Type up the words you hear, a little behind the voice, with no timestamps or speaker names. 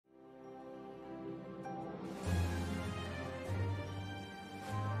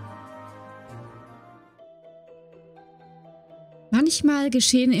Manchmal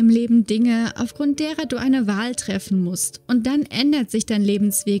geschehen im Leben Dinge, aufgrund derer du eine Wahl treffen musst. Und dann ändert sich dein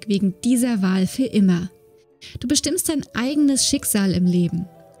Lebensweg wegen dieser Wahl für immer. Du bestimmst dein eigenes Schicksal im Leben.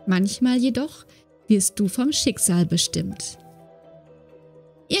 Manchmal jedoch wirst du vom Schicksal bestimmt.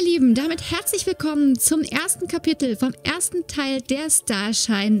 Ihr Lieben, damit herzlich willkommen zum ersten Kapitel vom ersten Teil der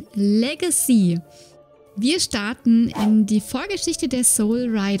Starshine Legacy. Wir starten in die Vorgeschichte der Soul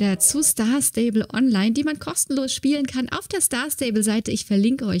Rider zu Star Stable Online, die man kostenlos spielen kann auf der Star Stable Seite. Ich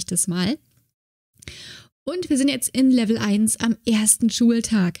verlinke euch das mal. Und wir sind jetzt in Level 1 am ersten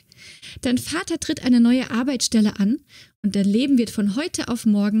Schultag. Dein Vater tritt eine neue Arbeitsstelle an und dein Leben wird von heute auf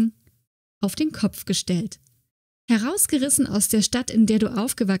morgen auf den Kopf gestellt. Herausgerissen aus der Stadt, in der du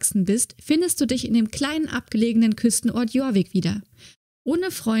aufgewachsen bist, findest du dich in dem kleinen abgelegenen Küstenort Jorvik wieder.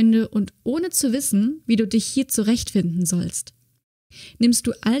 Ohne Freunde und ohne zu wissen, wie du dich hier zurechtfinden sollst. Nimmst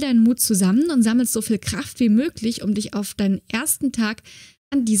du all deinen Mut zusammen und sammelst so viel Kraft wie möglich, um dich auf deinen ersten Tag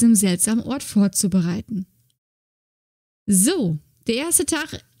an diesem seltsamen Ort vorzubereiten. So, der erste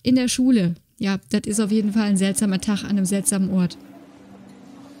Tag in der Schule. Ja, das ist auf jeden Fall ein seltsamer Tag an einem seltsamen Ort.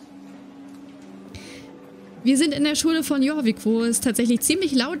 Wir sind in der Schule von Jorvik, wo es tatsächlich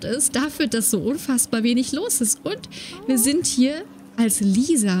ziemlich laut ist, dafür, dass so unfassbar wenig los ist. Und wir sind hier als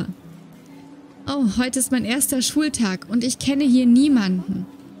Lisa. Oh, heute ist mein erster Schultag und ich kenne hier niemanden.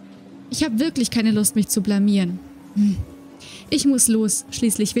 Ich habe wirklich keine Lust, mich zu blamieren. Ich muss los,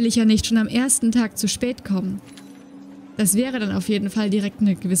 schließlich will ich ja nicht schon am ersten Tag zu spät kommen. Das wäre dann auf jeden Fall direkt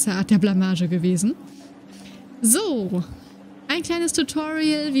eine gewisse Art der Blamage gewesen. So, ein kleines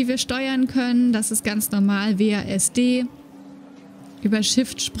Tutorial, wie wir steuern können. Das ist ganz normal, WASD. Über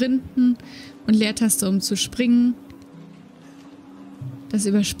Shift sprinten und Leertaste, um zu springen. Das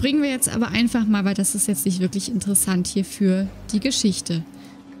überspringen wir jetzt aber einfach mal, weil das ist jetzt nicht wirklich interessant hier für die Geschichte.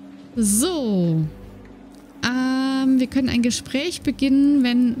 So. Wir können ein Gespräch beginnen,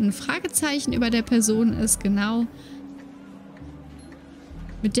 wenn ein Fragezeichen über der Person ist. Genau.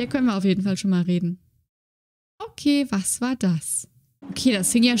 Mit der können wir auf jeden Fall schon mal reden. Okay, was war das? Okay,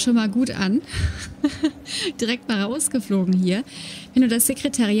 das fing ja schon mal gut an. Direkt mal rausgeflogen hier. Wenn du das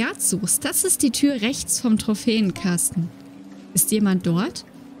Sekretariat suchst, das ist die Tür rechts vom Trophäenkasten. Ist jemand dort?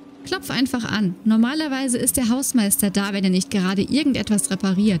 Klopf einfach an. Normalerweise ist der Hausmeister da, wenn er nicht gerade irgendetwas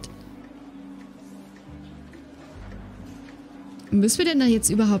repariert. Müssen wir denn da jetzt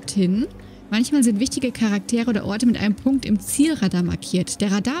überhaupt hin? Manchmal sind wichtige Charaktere oder Orte mit einem Punkt im Zielradar markiert.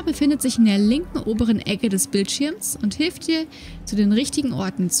 Der Radar befindet sich in der linken oberen Ecke des Bildschirms und hilft dir, zu den richtigen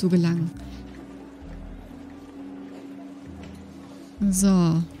Orten zu gelangen.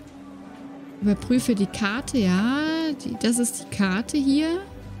 So. Überprüfe die Karte, ja. Das ist die Karte hier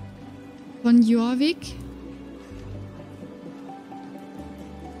von Jorvik.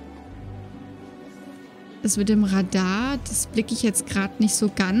 Das mit dem Radar, das blicke ich jetzt gerade nicht so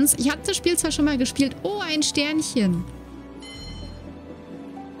ganz. Ich habe das Spiel zwar schon mal gespielt. Oh, ein Sternchen.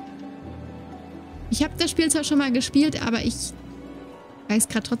 Ich habe das Spiel zwar schon mal gespielt, aber ich weiß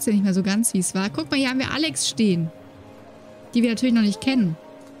gerade trotzdem nicht mehr so ganz, wie es war. Guck mal, hier haben wir Alex stehen. Die wir natürlich noch nicht kennen.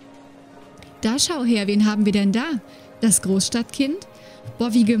 Da schau her, wen haben wir denn da? Das Großstadtkind?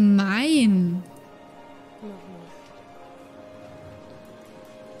 Boah, wie gemein.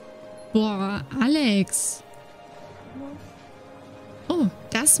 Boah, Alex. Oh,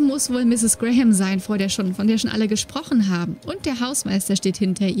 das muss wohl Mrs. Graham sein, von der schon alle gesprochen haben. Und der Hausmeister steht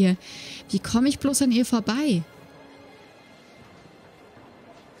hinter ihr. Wie komme ich bloß an ihr vorbei?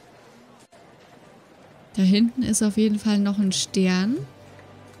 Da hinten ist auf jeden Fall noch ein Stern.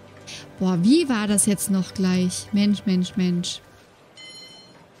 Boah, wie war das jetzt noch gleich? Mensch, Mensch, Mensch.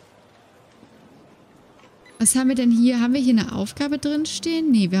 Was haben wir denn hier? Haben wir hier eine Aufgabe drin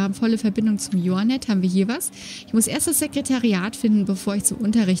stehen? Nee, wir haben volle Verbindung zum Jornet. Haben wir hier was? Ich muss erst das Sekretariat finden, bevor ich zum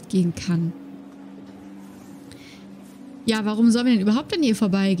Unterricht gehen kann. Ja, warum sollen wir denn überhaupt an ihr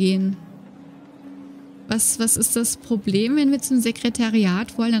vorbeigehen? Was ist das Problem, wenn wir zum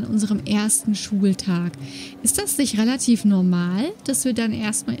Sekretariat wollen an unserem ersten Schultag? Ist das nicht relativ normal, dass wir dann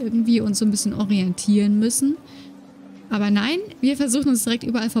erstmal irgendwie uns so ein bisschen orientieren müssen? Aber nein, wir versuchen uns direkt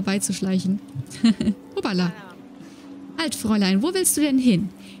überall vorbeizuschleichen. Hoppala. Halt, Fräulein, wo willst du denn hin?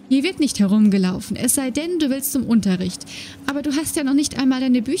 Hier wird nicht herumgelaufen, es sei denn, du willst zum Unterricht. Aber du hast ja noch nicht einmal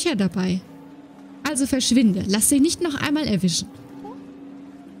deine Bücher dabei. Also verschwinde, lass dich nicht noch einmal erwischen.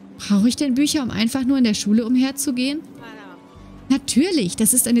 Brauche ich denn Bücher, um einfach nur in der Schule umherzugehen? Natürlich,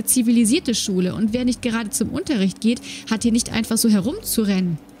 das ist eine zivilisierte Schule und wer nicht gerade zum Unterricht geht, hat hier nicht einfach so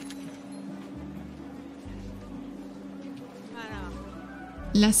herumzurennen.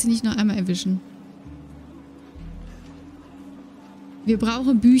 Lass sie nicht noch einmal erwischen. Wir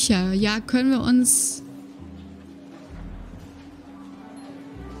brauchen Bücher. Ja, können wir uns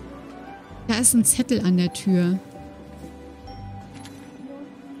ist ein Zettel an der Tür.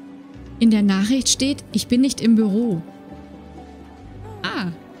 In der Nachricht steht, ich bin nicht im Büro. Ah.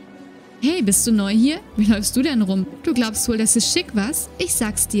 Hey, bist du neu hier? Wie läufst du denn rum? Du glaubst wohl, das ist schick, was? Ich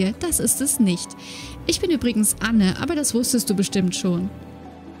sag's dir, das ist es nicht. Ich bin übrigens Anne, aber das wusstest du bestimmt schon.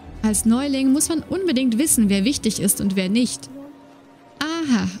 Als Neuling muss man unbedingt wissen, wer wichtig ist und wer nicht.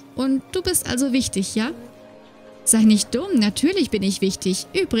 Aha, und du bist also wichtig, ja? Sei nicht dumm, natürlich bin ich wichtig.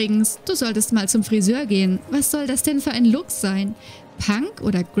 Übrigens, du solltest mal zum Friseur gehen. Was soll das denn für ein Look sein? Punk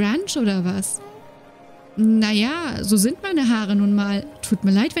oder Grunge oder was? Naja, so sind meine Haare nun mal. Tut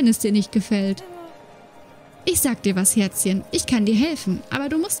mir leid, wenn es dir nicht gefällt. Ich sag dir was, Herzchen. Ich kann dir helfen, aber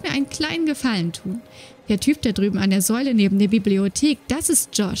du musst mir einen kleinen Gefallen tun. Der Typ da drüben an der Säule neben der Bibliothek, das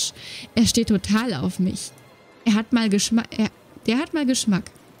ist Josh. Er steht total auf mich. Der hat mal Geschmack.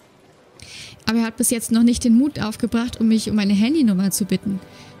 Aber er hat bis jetzt noch nicht den Mut aufgebracht, um mich um meine Handynummer zu bitten.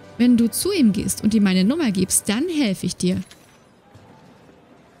 Wenn du zu ihm gehst und ihm meine Nummer gibst, dann helfe ich dir.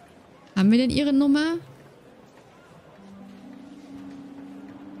 Haben wir denn ihre Nummer?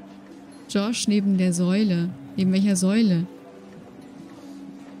 Josh neben der Säule. Neben welcher Säule?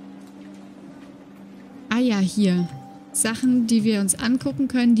 Ah ja, hier. Sachen, die wir uns angucken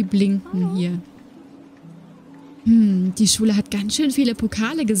können, die blinken hier. Die Schule hat ganz schön viele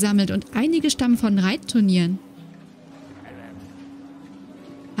Pokale gesammelt und einige stammen von Reitturnieren.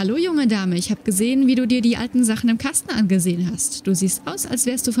 Hallo junge Dame, ich habe gesehen, wie du dir die alten Sachen im Kasten angesehen hast. Du siehst aus, als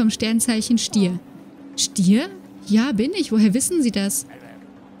wärst du vom Sternzeichen Stier. Stier? Ja, bin ich. Woher wissen Sie das?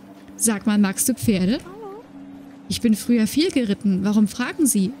 Sag mal, magst du Pferde? Ich bin früher viel geritten. Warum fragen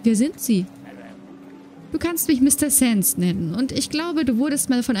Sie? Wer sind Sie? Du kannst mich Mr. Sands nennen und ich glaube, du wurdest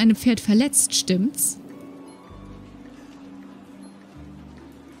mal von einem Pferd verletzt, stimmt's?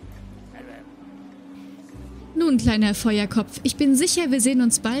 Nun, kleiner Feuerkopf, ich bin sicher, wir sehen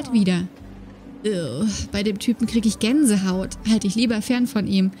uns bald wieder. Bei dem Typen kriege ich Gänsehaut. Halte ich lieber fern von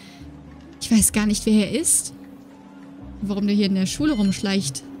ihm. Ich weiß gar nicht, wer er ist. Warum der hier in der Schule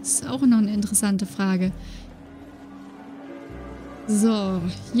rumschleicht, ist auch noch eine interessante Frage. So,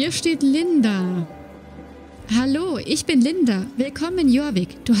 hier steht Linda. Hallo, ich bin Linda. Willkommen in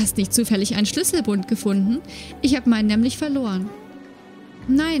Jorvik. Du hast nicht zufällig einen Schlüsselbund gefunden? Ich habe meinen nämlich verloren.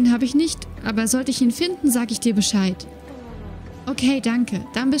 Nein, habe ich nicht. Aber sollte ich ihn finden, sage ich dir Bescheid. Okay, danke.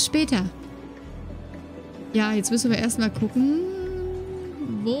 Dann bis später. Ja, jetzt müssen wir erstmal gucken,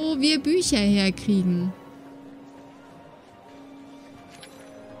 wo wir Bücher herkriegen.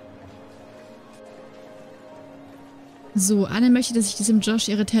 So, Anne möchte, dass ich diesem Josh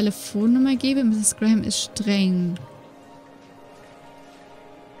ihre Telefonnummer gebe. Mrs. Graham ist streng.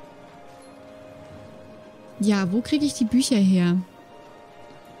 Ja, wo kriege ich die Bücher her?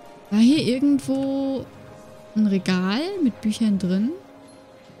 War hier irgendwo ein Regal mit Büchern drin?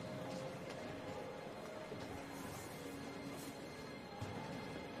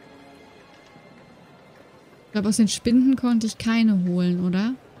 Ich glaube, aus den Spinden konnte ich keine holen,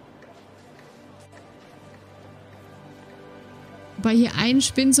 oder? Wobei hier ein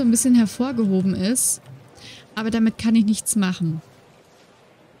Spind so ein bisschen hervorgehoben ist. Aber damit kann ich nichts machen.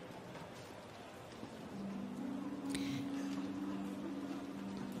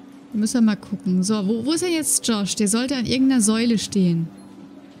 Wir müssen mal gucken. So, wo ist denn jetzt Josh? Der sollte an irgendeiner Säule stehen.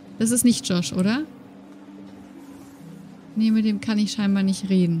 Das ist nicht Josh, oder? Nee, mit dem kann ich scheinbar nicht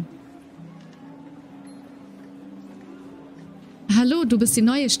reden. Hallo, du bist die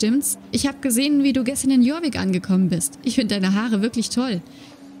Neue, stimmt's? Ich habe gesehen, wie du gestern in Jorvik angekommen bist. Ich finde deine Haare wirklich toll.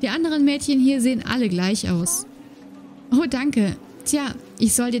 Die anderen Mädchen hier sehen alle gleich aus. Oh, danke. Tja,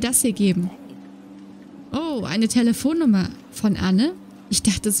 ich soll dir das hier geben. Oh, eine Telefonnummer. Von Anne? Ich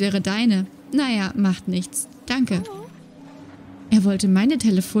dachte, es wäre deine. Naja, macht nichts. Danke. Er wollte meine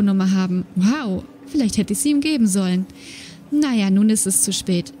Telefonnummer haben. Wow, vielleicht hätte ich sie ihm geben sollen. Naja, nun ist es zu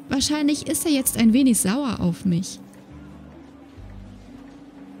spät. Wahrscheinlich ist er jetzt ein wenig sauer auf mich.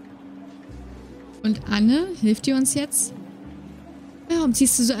 Und Anne, hilft ihr uns jetzt? Warum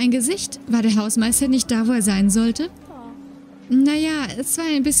ziehst du so ein Gesicht? War der Hausmeister nicht da, wo er sein sollte? Naja, es war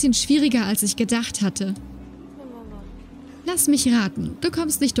ein bisschen schwieriger, als ich gedacht hatte. Lass mich raten, du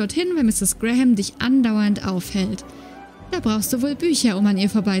kommst nicht dorthin, weil Mrs. Graham dich andauernd aufhält. Da brauchst du wohl Bücher, um an ihr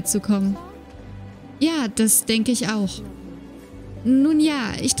vorbeizukommen. Ja, das denke ich auch. Nun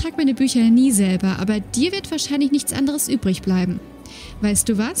ja, ich trage meine Bücher nie selber, aber dir wird wahrscheinlich nichts anderes übrig bleiben. Weißt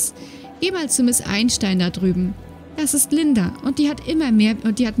du was? Geh mal zu Miss Einstein da drüben. Das ist Linda und die hat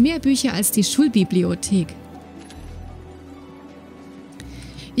mehr Bücher als die Schulbibliothek.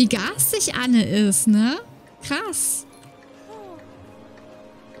 Wie garstig Anne ist, ne? Krass.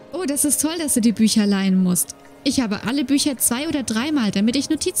 Oh, das ist toll, dass du die Bücher leihen musst. Ich habe alle Bücher 2- oder 3-mal, damit ich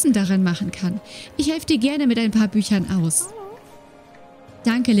Notizen darin machen kann. Ich helfe dir gerne mit ein paar Büchern aus.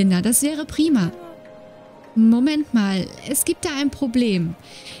 Danke, Linda, das wäre prima. Moment mal, es gibt da ein Problem.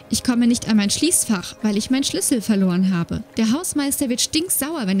 Ich komme nicht an mein Schließfach, weil ich meinen Schlüssel verloren habe. Der Hausmeister wird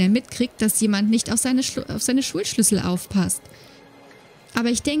stinksauer, wenn er mitkriegt, dass jemand nicht auf seine Schulschlüssel aufpasst. Aber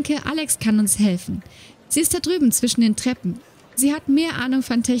ich denke, Alex kann uns helfen. Sie ist da drüben zwischen den Treppen. Sie hat mehr Ahnung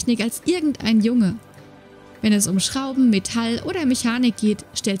von Technik als irgendein Junge. Wenn es um Schrauben, Metall oder Mechanik geht,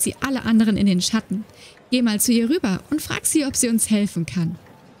 stellt sie alle anderen in den Schatten. Geh mal zu ihr rüber und frag sie, ob sie uns helfen kann.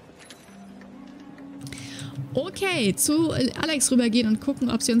 Okay, zu Alex rübergehen und gucken,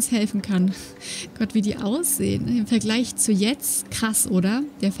 ob sie uns helfen kann. Gott, wie die aussehen. Im Vergleich zu jetzt. Krass, oder?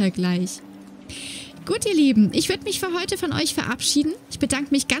 Der Vergleich. Gut, ihr Lieben, ich würde mich für heute von euch verabschieden. Ich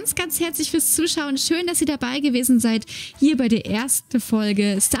bedanke mich ganz, ganz herzlich fürs Zuschauen. Schön, dass ihr dabei gewesen seid, hier bei der ersten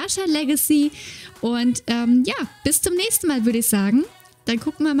Folge Starshine Legacy. Und ja, bis zum nächsten Mal, würde ich sagen. Dann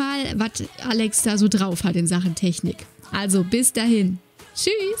gucken wir mal, was Alex da so drauf hat in Sachen Technik. Also, bis dahin.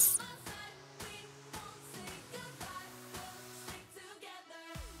 Tschüss!